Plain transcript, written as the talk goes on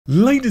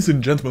Ladies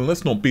and gentlemen,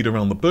 let's not beat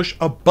around the bush.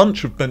 A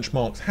bunch of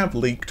benchmarks have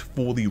leaked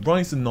for the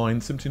Ryzen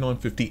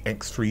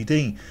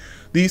 7950X3D.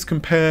 These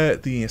compare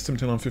the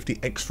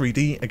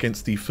 7950X3D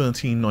against the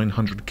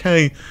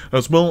 13900K,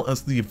 as well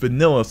as the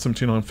vanilla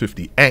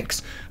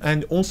 7950X,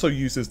 and also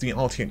uses the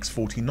RTX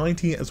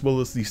 4090 as well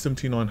as the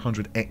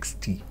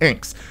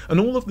 7900XTX. And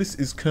all of this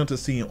is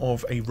courtesy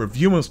of a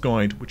reviewer's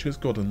guide, which has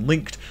gotten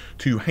linked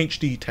to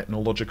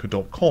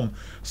hdtechnologica.com.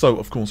 So,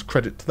 of course,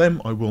 credit to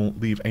them. I will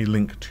leave a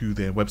link to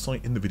their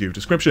website in the video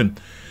description.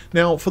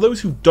 Now, for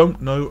those who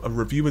don't know, a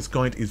reviewer's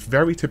guide is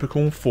very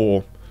typical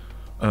for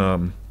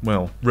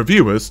well,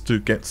 reviewers to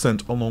get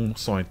sent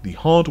alongside the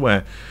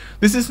hardware.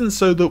 This isn't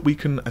so that we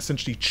can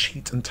essentially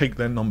cheat and take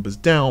their numbers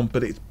down,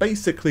 but it's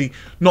basically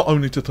not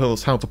only to tell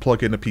us how to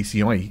plug in a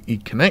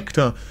PCIe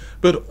connector,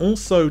 but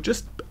also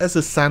just as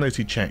a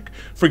sanity check.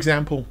 For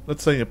example,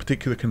 let's say a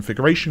particular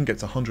configuration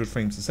gets 100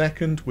 frames a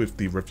second with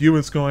the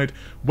reviewer's guide,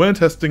 we're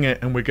testing it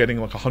and we're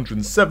getting like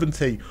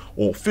 170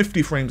 or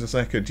 50 frames a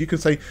second. You can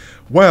say,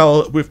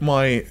 well, with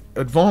my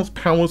advanced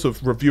powers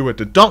of reviewer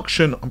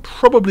deduction, I'm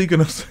probably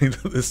going to say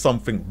that there's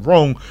something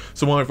wrong.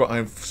 So either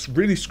I've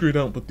really screwed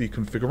up with the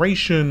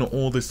configuration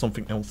or there's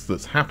something else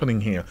that's happening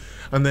here.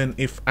 And then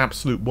if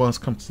absolute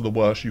worst comes to the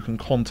worst, you can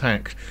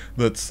contact,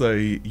 let's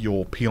say,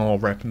 your PR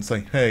rep and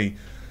say, hey,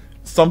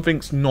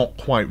 something's not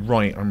quite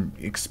right, I'm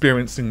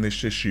experiencing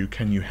this issue,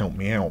 can you help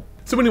me out?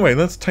 So anyway,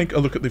 let's take a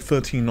look at the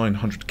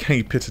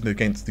 13900K pitted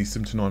against the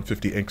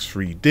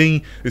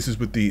 7950X3D. This is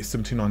with the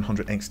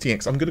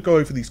 7900XTX. I'm going to go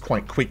over these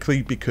quite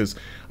quickly because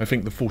I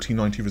think the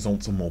 4090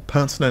 results are more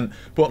pertinent,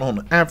 but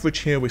on average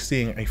here we're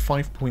seeing a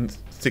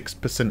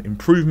 5.6%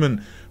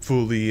 improvement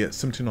for the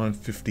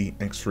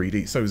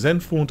 7950X3D. So Zen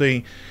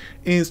 4D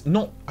is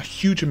not a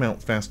huge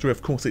amount faster.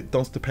 Of course, it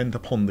does depend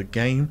upon the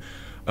game.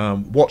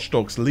 Watch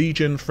Dogs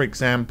Legion, for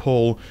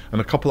example,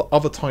 and a couple of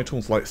other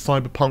titles like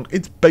Cyberpunk,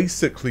 it's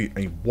basically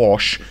a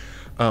wash.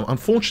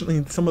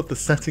 Unfortunately, some of the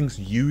settings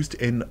used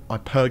in a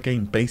per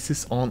game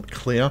basis aren't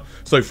clear.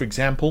 So, for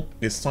example,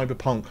 is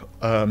Cyberpunk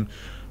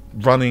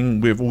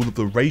running with all of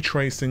the ray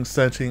tracing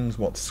settings?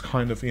 What's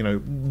kind of,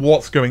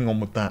 what's going on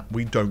with that?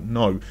 We don't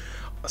know.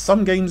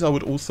 Some games I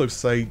would also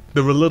say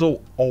they're a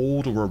little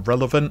old or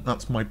irrelevant.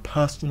 That's my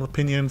personal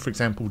opinion. For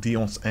example,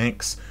 Deus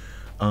Ex.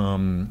 I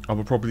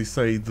would probably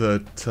say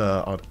that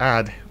I'd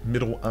add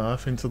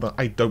Middle-earth into that.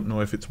 I don't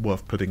know if it's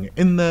worth putting it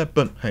in there,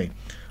 but hey,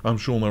 I'm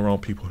sure there are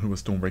people who are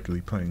still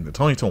regularly playing the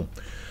title.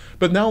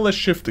 But now let's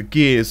shift the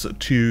gears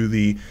to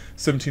the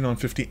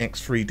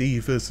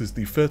 7950X3D versus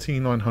the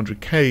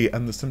 13900K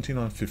and the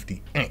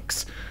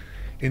 7950X.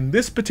 In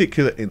this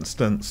particular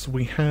instance,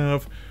 we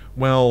have,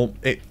 well,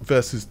 it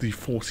versus the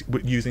 40,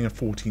 using a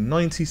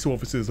 4090, so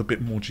obviously there's a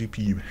bit more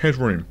GPU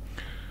headroom.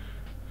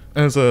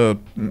 As a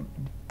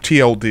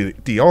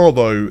TLDR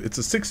though, it's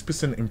a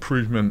 6%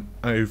 improvement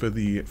over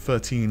the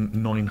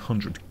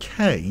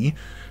 13900K.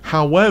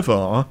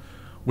 However,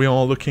 we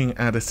are looking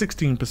at a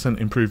 16%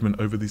 improvement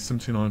over the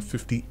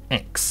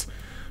 7950X.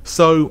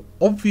 So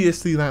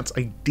obviously that's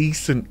a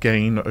decent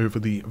gain over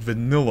the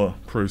vanilla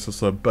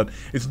processor, but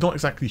it's not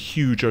exactly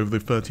huge over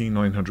the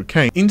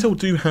 13900K. Intel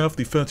do have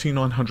the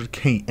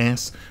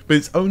 13900KS, but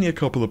it's only a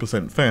couple of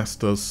percent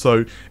faster,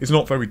 so it's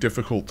not very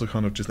difficult to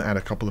kind of just add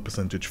a couple of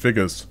percentage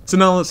figures. So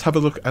now let's have a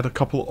look at a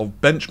couple of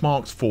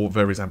benchmarks for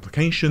various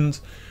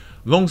applications.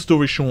 Long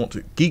story short,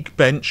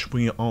 Geekbench,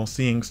 we are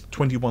seeing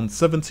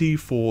 2170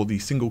 for the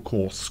single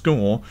core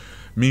score.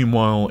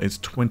 Meanwhile, it's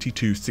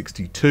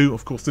 2262.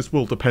 Of course, this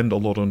will depend a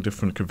lot on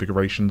different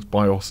configurations,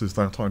 BIOSes,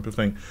 that type of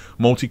thing.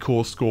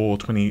 Multi-core score,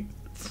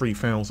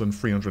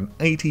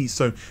 23,380,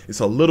 so it's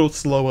a little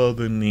slower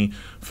than the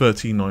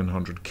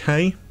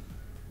 13900K.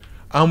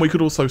 And we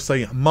could also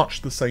say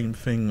much the same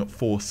thing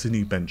for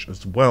Cinebench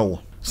as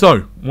well.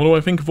 So, what do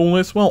I think of all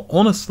this? Well,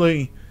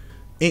 honestly,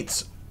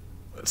 it's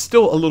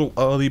still a little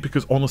early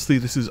because honestly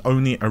this is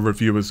only a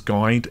reviewer's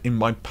guide. In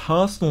my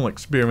personal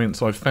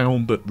experience, I've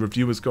found that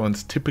reviewers'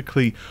 guides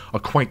typically are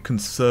quite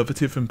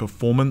conservative in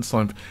performance.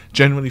 I've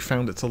generally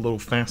found it's a little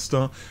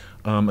faster,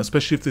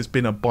 especially if there's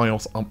been a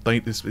BIOS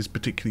update. This is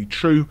particularly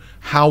true.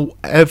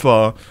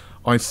 However,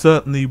 I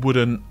certainly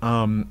wouldn't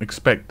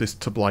expect this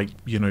to,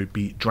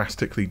 be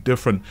drastically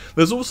different.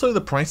 There's also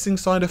the pricing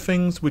side of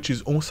things, which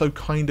is also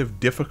kind of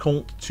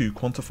difficult to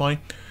quantify.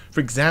 For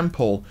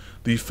example,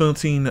 the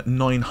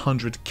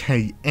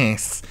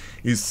 13900KS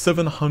is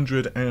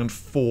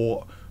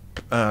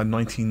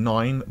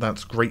 $704.99,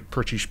 that's Great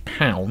British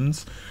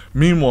Pounds.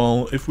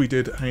 Meanwhile, if we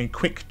did a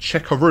quick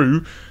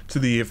checkaroo to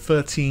the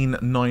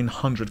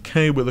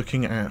 13900K, we're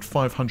looking at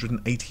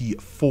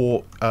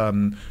 584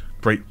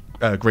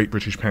 Great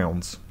British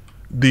Pounds.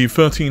 The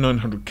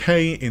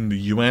 13900K in the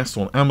US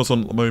on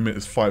Amazon at the moment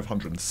is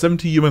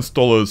 $570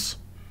 US.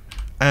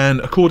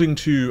 And according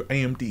to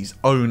AMD's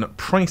own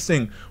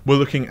pricing, we're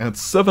looking at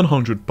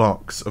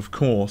 $700, of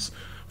course,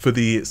 for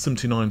the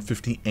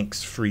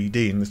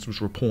 7950X3D, and this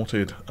was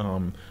reported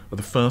the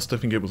 1st, I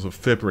think it was, of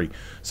February.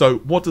 So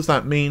what does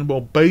that mean? Well,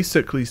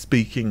 basically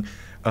speaking,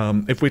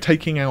 if we're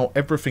taking out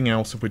everything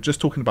else, if we're just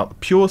talking about the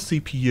pure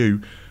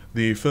CPU,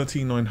 The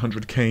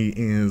 13900K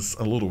is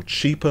a little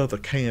cheaper. The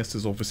KS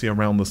is obviously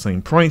around the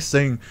same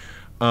pricing.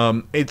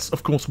 It's,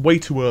 of course, way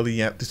too early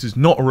yet. This is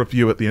not a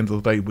review at the end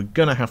of the day. We're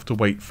going to have to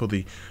wait for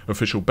the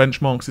official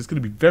benchmarks. It's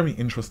going to be very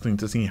interesting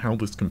to see how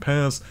this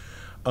compares.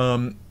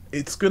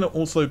 It's going to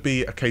also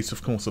be a case,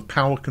 of course, of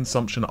power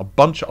consumption, a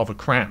bunch of other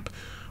crap,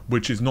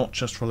 which is not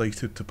just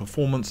related to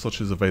performance, such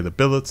as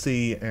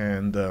availability,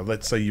 and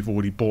let's say you've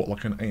already bought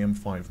like an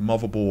AM5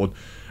 motherboard,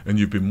 and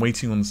you've been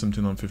waiting on the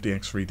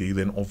 7950X3D,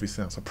 then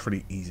obviously that's a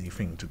pretty easy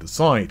thing to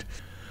decide.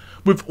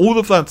 With all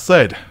of that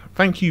said,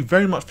 thank you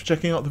very much for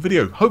checking out the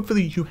video.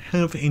 Hopefully you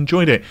have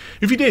enjoyed it.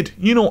 If you did,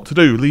 you know what to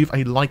do. Leave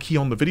a likey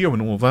on the video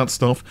and all of that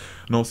stuff,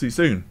 and I'll see you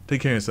soon.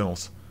 Take care of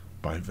yourselves.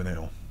 Bye for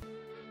now.